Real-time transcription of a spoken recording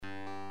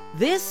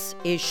This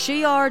is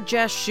Shear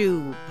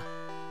Jashub,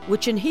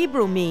 which in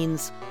Hebrew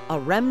means a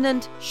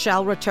remnant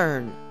shall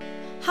return.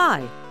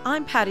 Hi,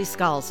 I'm Patty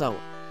Scalzo,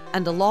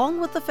 and along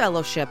with the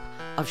fellowship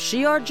of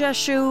Shear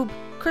Jashub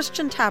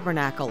Christian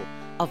Tabernacle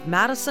of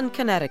Madison,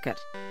 Connecticut,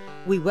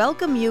 we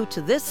welcome you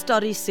to this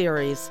study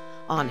series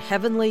on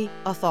heavenly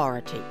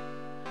authority.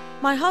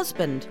 My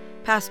husband,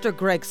 Pastor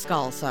Greg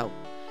Scalzo,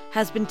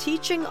 has been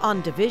teaching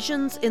on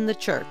divisions in the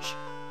church,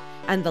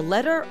 and the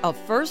letter of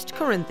 1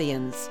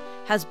 Corinthians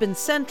has been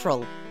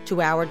central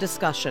to our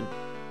discussion.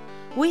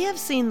 We have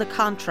seen the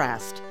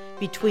contrast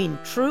between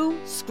true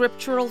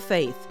scriptural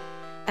faith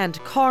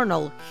and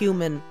carnal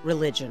human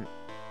religion.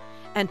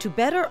 And to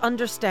better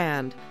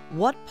understand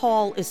what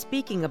Paul is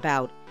speaking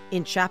about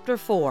in chapter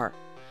 4,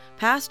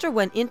 Pastor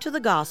went into the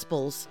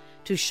Gospels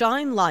to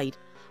shine light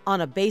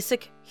on a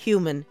basic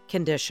human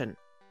condition.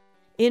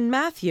 In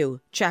Matthew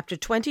chapter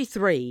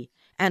 23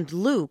 and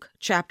Luke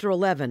chapter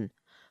 11,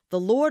 the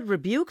Lord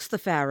rebukes the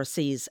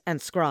Pharisees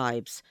and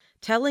scribes,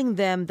 telling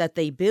them that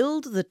they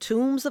build the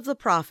tombs of the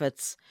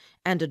prophets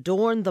and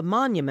adorn the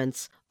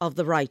monuments of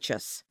the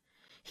righteous.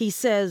 He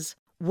says,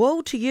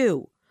 "Woe to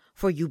you,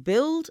 for you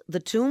build the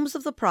tombs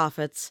of the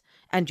prophets,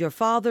 and your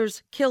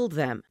fathers killed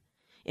them.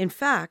 In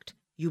fact,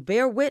 you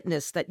bear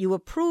witness that you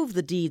approve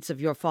the deeds of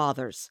your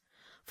fathers,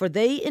 for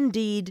they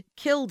indeed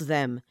killed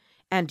them,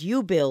 and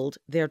you build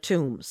their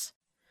tombs."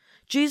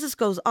 Jesus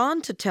goes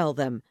on to tell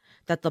them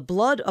that the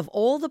blood of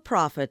all the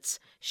prophets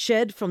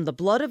shed from the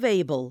blood of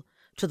Abel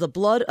to the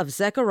blood of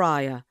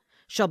Zechariah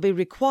shall be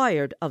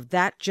required of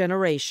that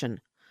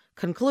generation,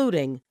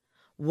 concluding,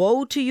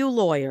 "Woe to you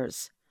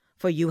lawyers,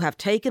 for you have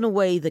taken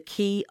away the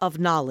key of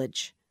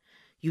knowledge.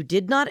 You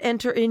did not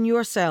enter in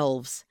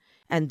yourselves,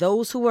 and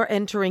those who were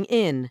entering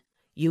in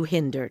you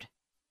hindered."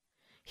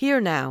 Here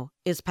now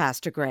is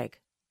Pastor Greg.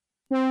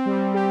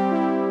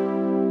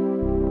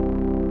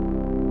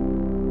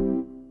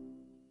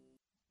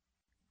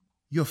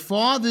 Your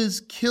fathers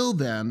killed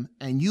them,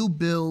 and you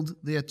build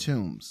their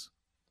tombs.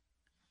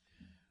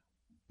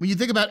 When you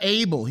think about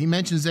Abel, he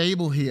mentions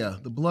Abel here,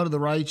 the blood of the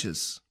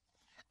righteous.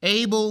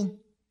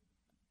 Abel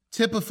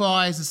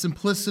typifies the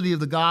simplicity of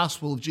the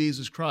gospel of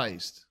Jesus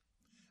Christ.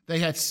 They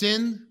had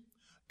sinned.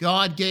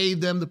 God gave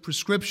them the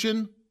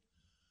prescription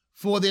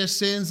for their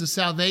sins, the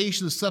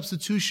salvation, the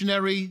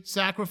substitutionary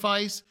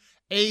sacrifice.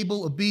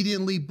 Abel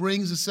obediently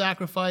brings the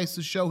sacrifice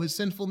to show his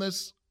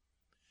sinfulness,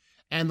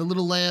 and the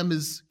little lamb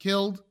is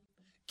killed.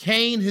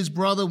 Cain, his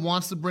brother,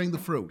 wants to bring the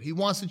fruit. He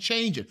wants to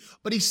change it,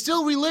 but he's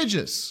still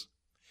religious.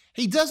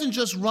 He doesn't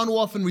just run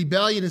off in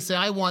rebellion and say,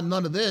 "I want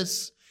none of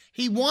this."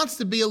 He wants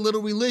to be a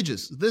little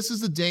religious. This is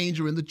the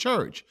danger in the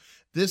church.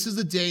 This is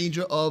the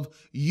danger of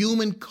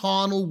human,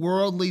 carnal,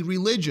 worldly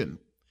religion.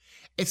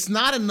 It's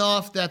not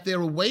enough that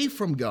they're away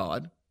from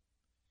God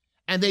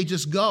and they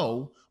just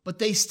go, but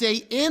they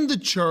stay in the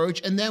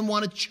church and then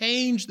want to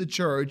change the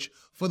church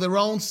for their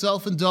own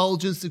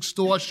self-indulgence,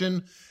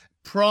 extortion,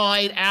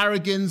 pride,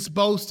 arrogance,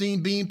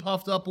 boasting, being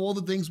puffed up, all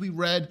the things we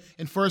read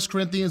in 1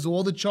 Corinthians,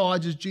 all the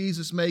charges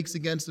Jesus makes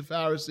against the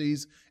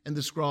Pharisees and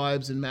the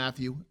scribes in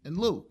Matthew and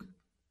Luke.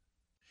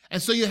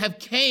 And so you have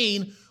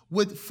Cain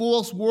with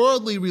false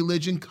worldly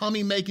religion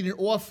coming, making an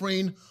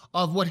offering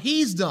of what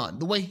he's done,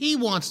 the way he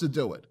wants to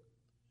do it.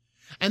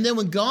 And then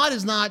when God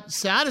is not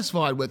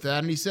satisfied with that,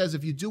 and he says,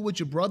 "If you do what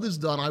your brother's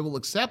done, I will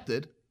accept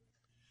it,"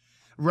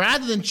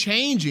 rather than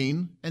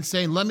changing and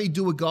saying, "Let me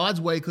do it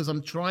God's way because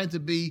I'm trying to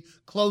be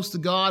close to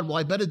God, well,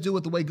 I better do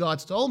it the way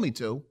God's told me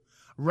to,"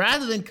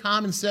 rather than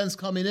common sense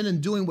coming in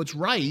and doing what's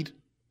right,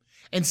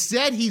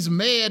 instead he's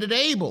mad at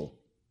Abel,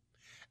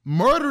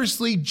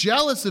 murderously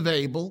jealous of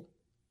Abel,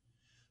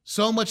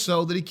 so much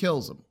so that he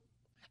kills him.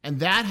 And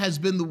that has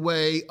been the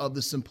way of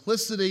the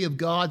simplicity of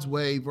God's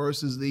way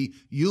versus the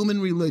human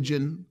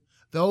religion,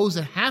 those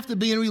that have to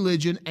be in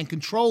religion and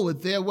control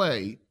it their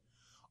way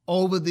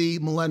over the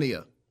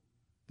millennia.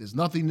 There's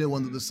nothing new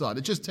under the sun.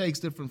 It just takes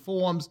different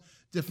forms,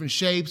 different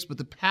shapes, but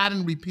the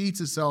pattern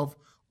repeats itself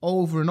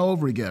over and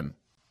over again.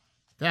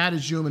 That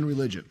is human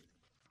religion.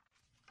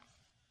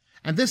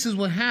 And this is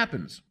what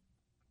happens.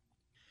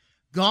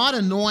 God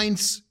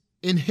anoints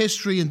in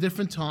history in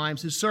different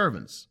times his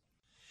servants.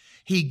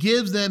 He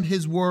gives them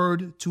his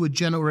word to a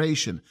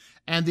generation,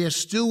 and they're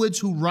stewards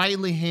who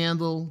rightly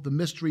handle the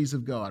mysteries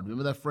of God.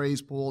 Remember that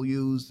phrase Paul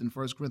used in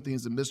 1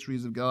 Corinthians, the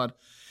mysteries of God?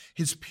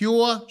 His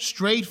pure,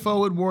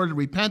 straightforward word of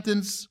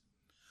repentance,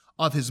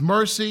 of his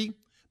mercy,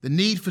 the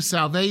need for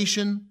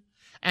salvation,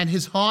 and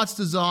his heart's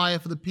desire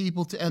for the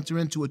people to enter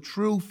into a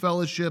true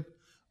fellowship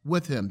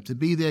with him, to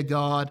be their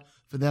God,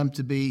 for them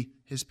to be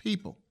his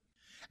people.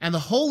 And the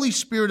Holy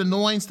Spirit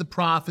anoints the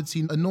prophets,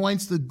 he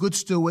anoints the good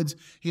stewards,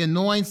 he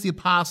anoints the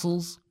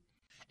apostles,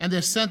 and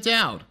they're sent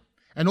out.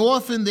 And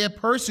often they're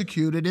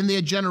persecuted in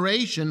their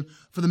generation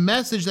for the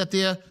message that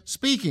they're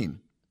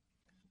speaking.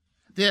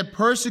 They're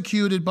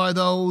persecuted by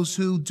those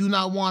who do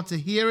not want to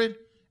hear it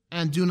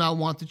and do not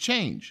want to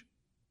change.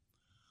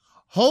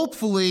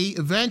 Hopefully,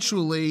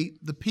 eventually,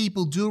 the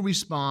people do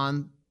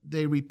respond.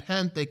 They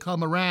repent, they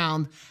come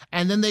around,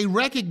 and then they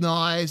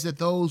recognize that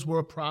those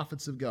were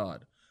prophets of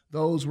God.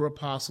 those were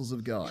apostles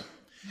of God.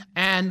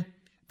 And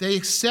they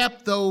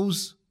accept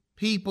those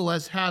people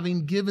as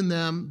having given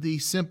them the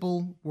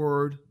simple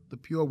word, the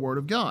pure word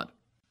of God.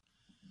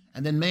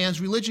 And then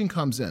man's religion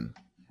comes in.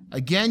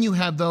 Again, you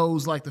have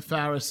those like the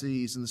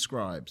Pharisees and the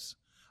scribes,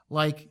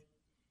 like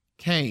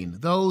Cain,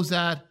 those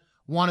that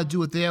want to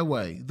do it their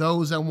way,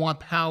 those that want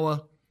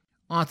power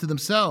onto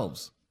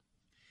themselves.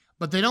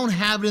 But they don't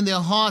have it in their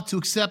heart to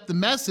accept the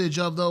message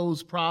of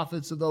those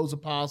prophets, of those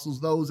apostles,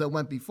 those that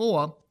went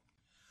before,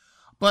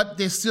 but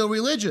they're still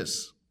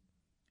religious.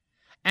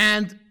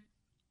 And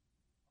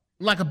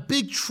like a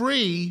big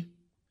tree,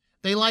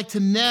 they like to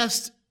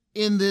nest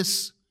in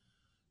this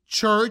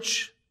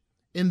church,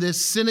 in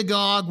this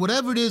synagogue,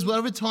 whatever it is,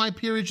 whatever time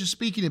period you're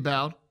speaking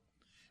about,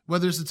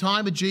 whether it's the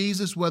time of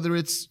Jesus, whether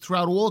it's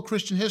throughout all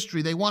Christian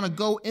history, they want to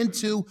go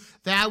into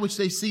that which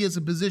they see as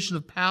a position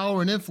of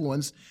power and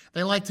influence.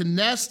 They like to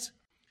nest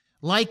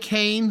like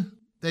Cain.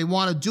 They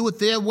want to do it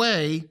their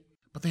way,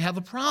 but they have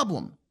a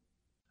problem.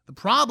 The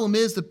problem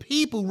is the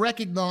people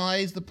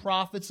recognize the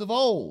prophets of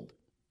old.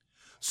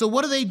 So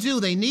what do?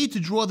 They need to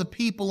draw the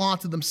people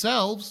onto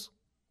themselves.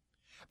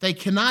 They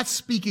cannot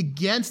speak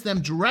against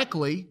them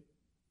directly.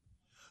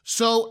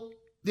 So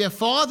their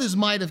fathers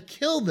might have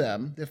killed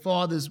them. Their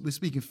fathers, we're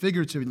speaking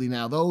figuratively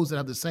now, those that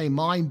have the same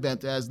mind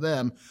bent as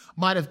them,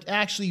 might have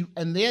actually,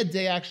 in their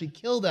day, actually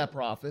killed that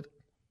prophet.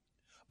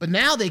 But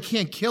now they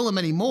can't kill him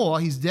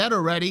anymore. He's dead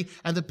already,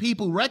 and the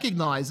people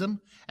recognize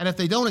him. And if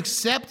they don't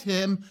accept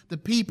him, the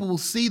people will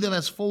see them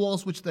as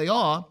false, which they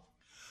are.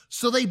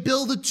 So they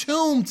build a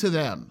tomb to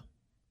them.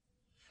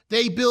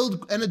 They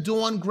build and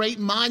adorn great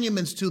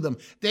monuments to them.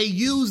 They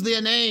use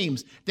their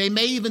names. They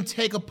may even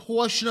take a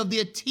portion of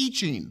their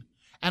teaching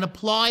and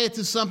apply it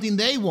to something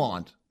they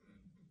want.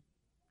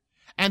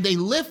 And they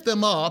lift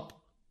them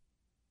up,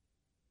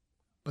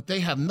 but they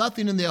have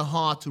nothing in their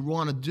heart to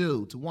want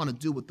to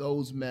do what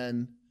those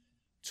men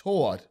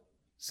taught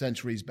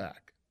centuries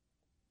back.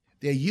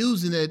 They're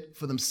using it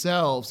for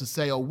themselves to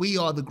say, oh, we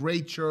are the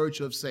great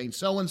church of Saint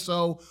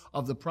so-and-so,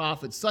 of the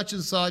prophet such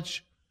and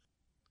such.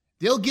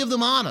 They'll give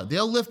them honor.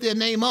 They'll lift their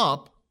name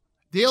up.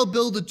 They'll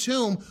build a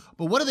tomb.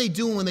 But what are they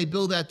doing when they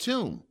build that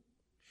tomb?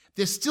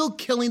 They're still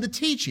killing the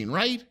teaching,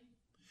 right?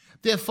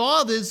 Their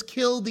fathers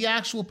killed the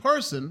actual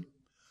person,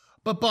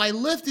 but by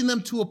lifting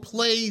them to a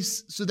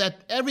place so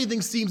that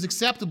everything seems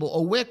acceptable,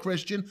 oh, we're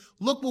Christian,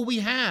 look what we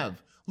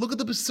have. Look at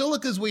the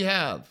basilicas we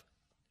have.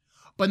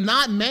 But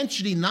not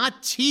mentioning,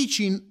 not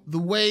teaching the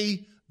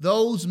way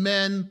those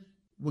men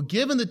were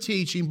given the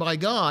teaching by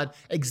God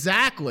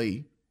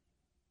exactly.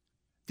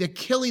 They're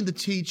killing the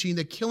teaching.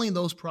 They're killing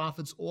those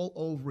prophets all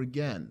over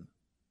again.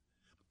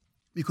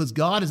 Because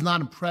God is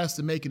not impressed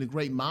in making a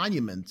great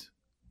monument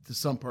to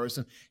some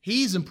person.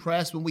 He's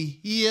impressed when we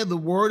hear the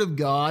word of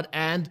God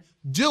and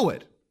do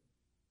it.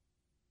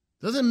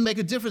 Doesn't make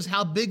a difference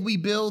how big we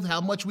build,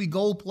 how much we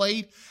gold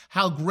plate,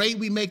 how great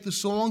we make the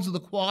songs of the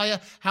choir,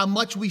 how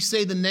much we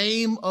say the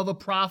name of a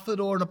prophet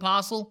or an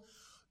apostle.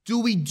 Do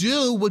we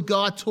do what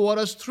God taught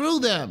us through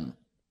them?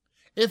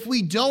 If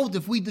we don't,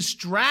 if we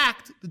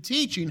distract the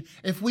teaching,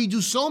 if we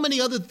do so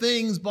many other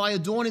things by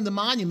adorning the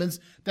monuments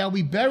that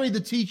we bury the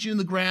teaching in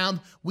the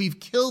ground, we've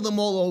killed them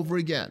all over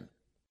again.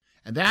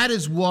 And that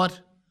is what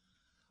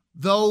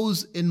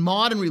those in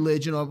modern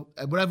religion, or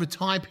at whatever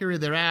time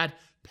period they're at,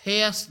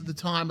 past the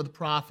time of the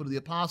prophet or the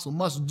apostle,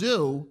 must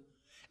do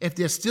if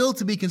they're still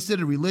to be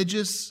considered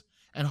religious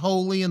and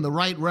holy and the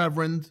right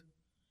reverend.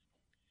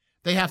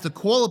 They have to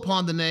call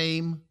upon the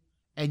name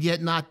and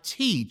yet not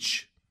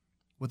teach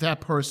what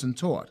that person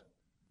taught.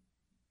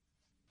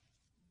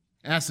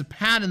 And that's a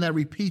pattern that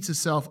repeats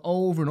itself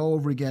over and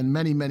over again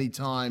many, many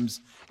times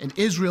in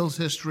Israel's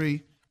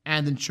history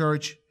and in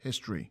church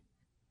history.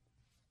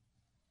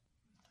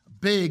 A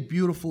big,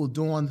 beautiful,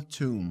 adorned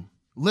tomb.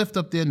 Lift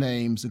up their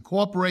names,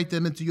 incorporate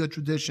them into your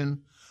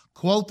tradition,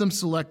 quote them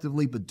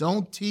selectively, but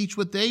don't teach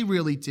what they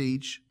really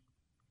teach.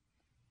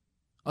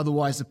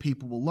 Otherwise, the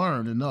people will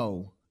learn and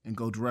know and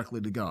go directly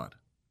to God.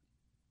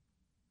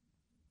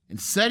 And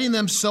setting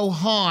them so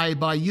high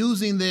by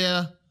using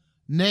their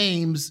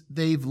names,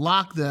 they've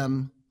locked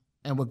them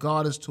and what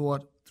God has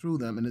taught through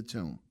them in the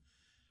tomb.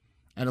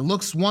 And it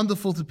looks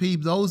wonderful to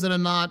people, those that are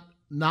not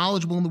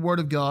knowledgeable in the Word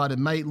of God. It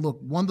may look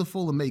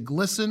wonderful, it may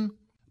glisten,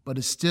 but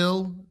it's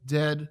still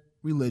dead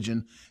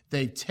religion.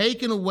 They've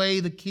taken away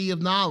the key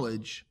of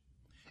knowledge,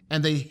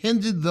 and they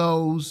hindered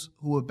those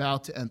who are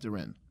about to enter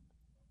in.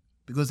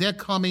 Because they're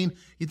coming,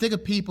 you think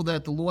of people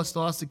that the Lord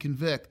starts to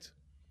convict,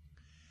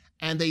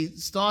 and they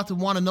start to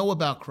want to know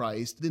about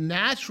Christ. The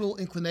natural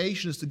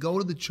inclination is to go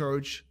to the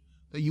church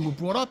that you were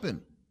brought up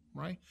in,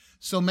 right?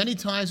 So many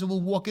times we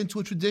will walk into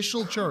a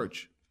traditional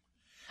church,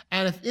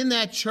 and if in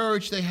that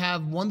church they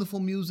have wonderful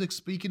music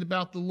speaking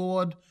about the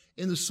Lord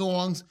in the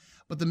songs,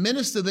 but the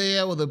minister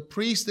there or the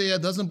priest there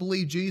doesn't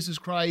believe Jesus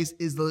Christ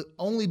is the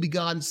only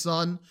begotten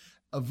Son,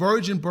 a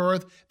virgin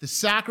birth, the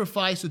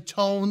sacrifice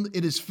atoned,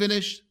 it is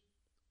finished,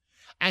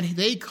 and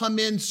they come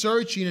in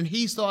searching, and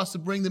he starts to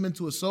bring them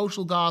into a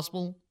social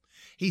gospel.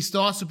 He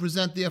starts to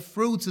present their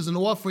fruits as an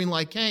offering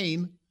like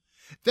Cain.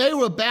 They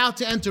were about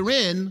to enter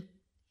in,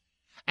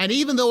 And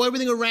even though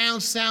everything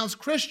around sounds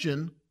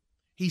Christian,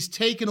 he's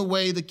taken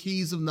away the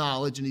keys of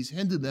knowledge and he's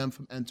hindered them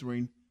from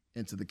entering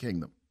into the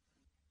kingdom.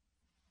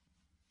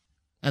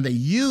 And they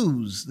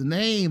use the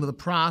name of the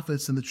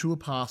prophets and the true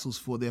apostles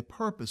for their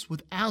purpose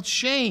without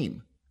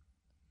shame.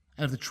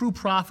 And if the true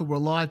prophet were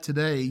alive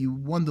today, you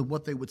wonder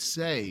what they would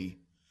say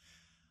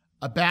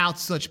about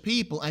such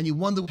people, and you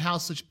wonder how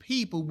such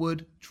people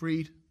would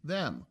treat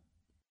them.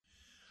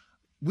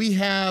 We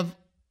have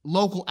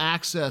local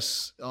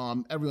access.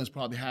 Everyone's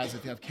probably has,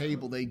 if you have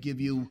cable, they give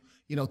you,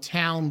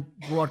 town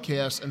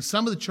broadcasts, and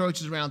some of the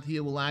churches around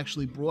here will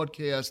actually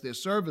broadcast their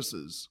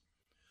services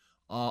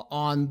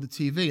on the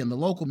TV. And the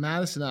local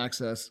Madison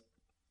access,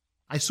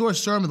 I saw a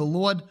sermon,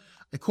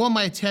 it caught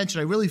my attention.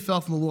 I really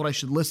felt from the Lord I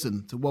should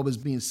listen to what was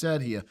being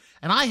said here.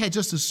 And I had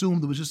just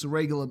assumed it was just a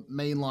regular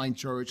mainline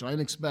church. I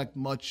didn't expect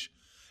much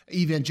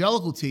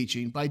evangelical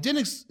teaching, but I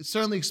didn't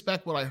certainly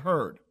expect what I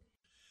heard.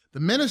 The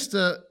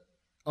minister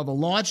of a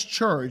large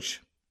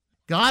church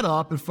got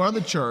up in front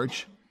of the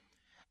church,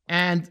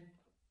 and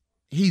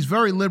he's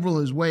very liberal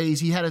in his ways.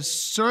 He had a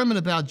sermon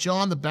about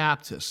John the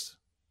Baptist.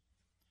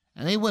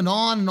 And they went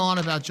on and on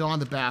about John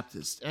the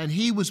Baptist. And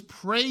he was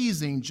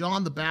praising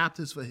John the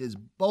Baptist for his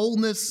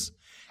boldness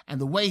and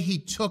the way he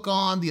took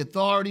on the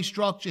authority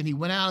structure. And he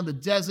went out in the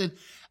desert,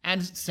 and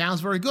it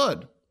sounds very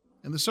good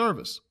in the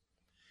service.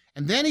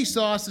 And then he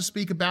saw us to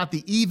speak about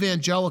the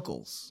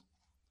evangelicals,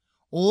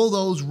 all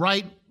those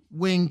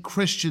right-wing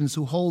Christians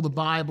who hold the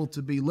Bible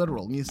to be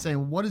literal. And you're saying,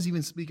 well, what is he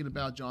even speaking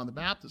about John the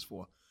Baptist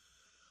for?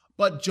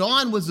 But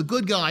John was a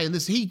good guy in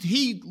this.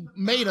 He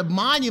made a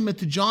monument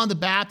to John the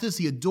Baptist.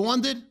 He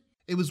adorned it.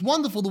 It was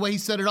wonderful the way he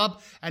set it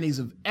up, and he's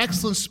an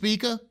excellent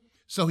speaker,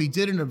 so he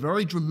did it in a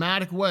very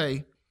dramatic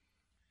way.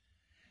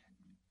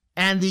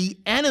 And the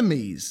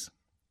enemies,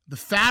 the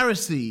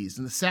Pharisees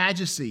and the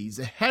Sadducees,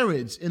 the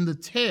Herods in the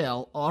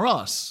tale are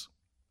us,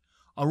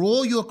 are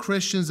all your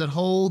Christians that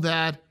hold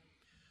that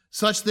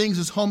such things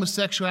as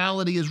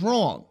homosexuality is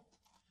wrong,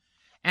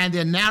 and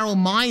they're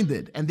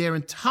narrow-minded, and they're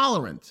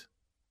intolerant,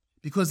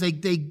 because they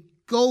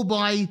go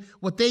by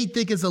what they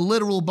think is a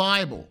literal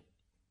Bible.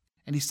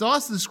 And he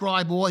starts to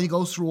describe he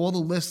goes through all the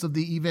lists of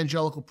the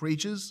evangelical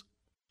preachers.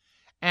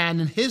 And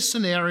in his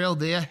scenario,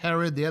 they're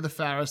Herod, they're the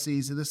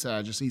Pharisees, they're the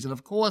Sadducees. And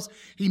of course,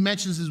 he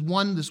mentions this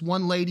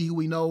one lady who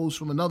he knows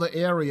from another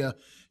area.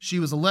 She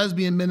was a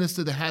lesbian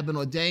minister that had been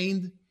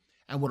ordained,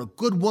 and what a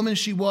good woman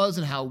she was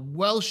and how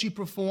well she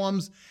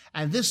performs.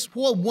 And this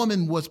poor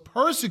woman was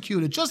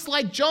persecuted, just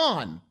like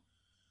John,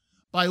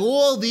 by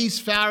all these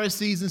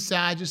Pharisees and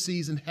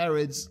Sadducees and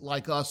Herods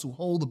like us who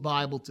hold the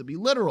Bible to be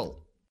literal.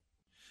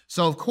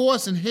 So, of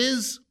course, in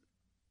his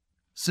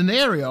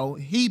scenario,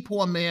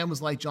 poor man,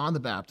 was like John the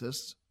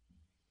Baptist,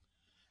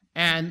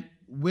 and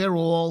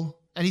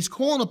he's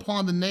calling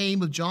upon the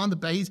name of John the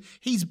Baptist.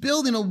 He's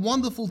building a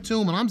wonderful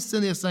tomb, and I'm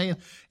sitting there saying,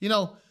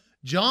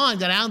 John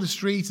got out in the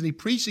streets and he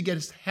preached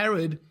against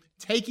Herod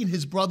taking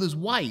his brother's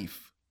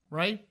wife,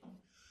 right?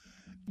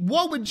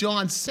 What would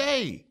John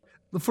say?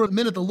 For a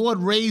minute, the Lord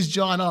raised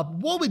John up.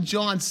 What would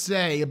John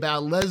say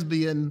about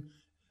lesbian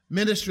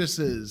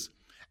ministresses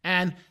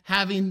and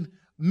having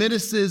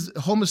ministers,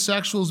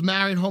 homosexuals,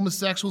 marrying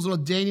homosexuals, or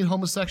ordaining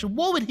homosexuals?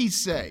 What would he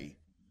say?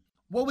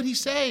 What would he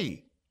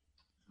say?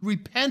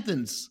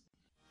 Repentance.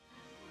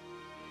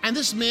 And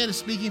this man is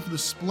speaking for the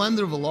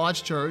splendor of a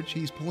large church.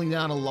 He's pulling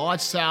down a large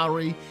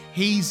salary.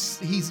 He's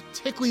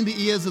tickling the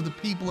ears of the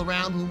people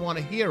around who want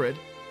to hear it.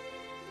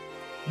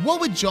 What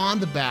would John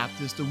the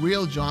Baptist, the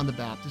real John the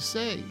Baptist,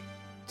 say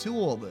to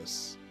all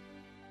this?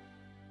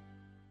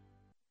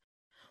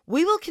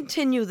 We will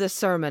continue this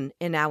sermon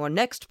in our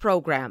next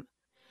program.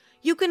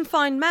 You can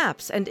find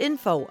maps and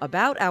info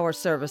about our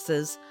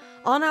services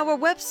on our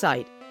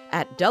website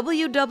at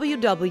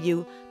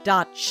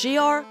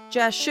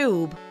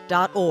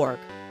www.shiarjashub.org,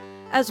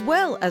 as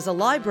well as a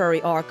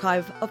library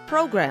archive of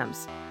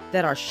programs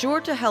that are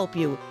sure to help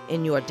you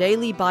in your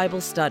daily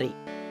Bible study.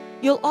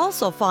 You'll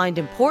also find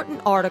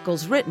important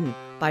articles written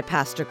by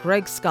Pastor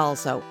Greg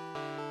Scalzo.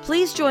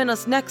 Please join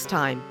us next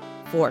time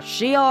for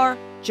Shiar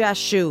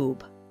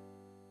Jashub.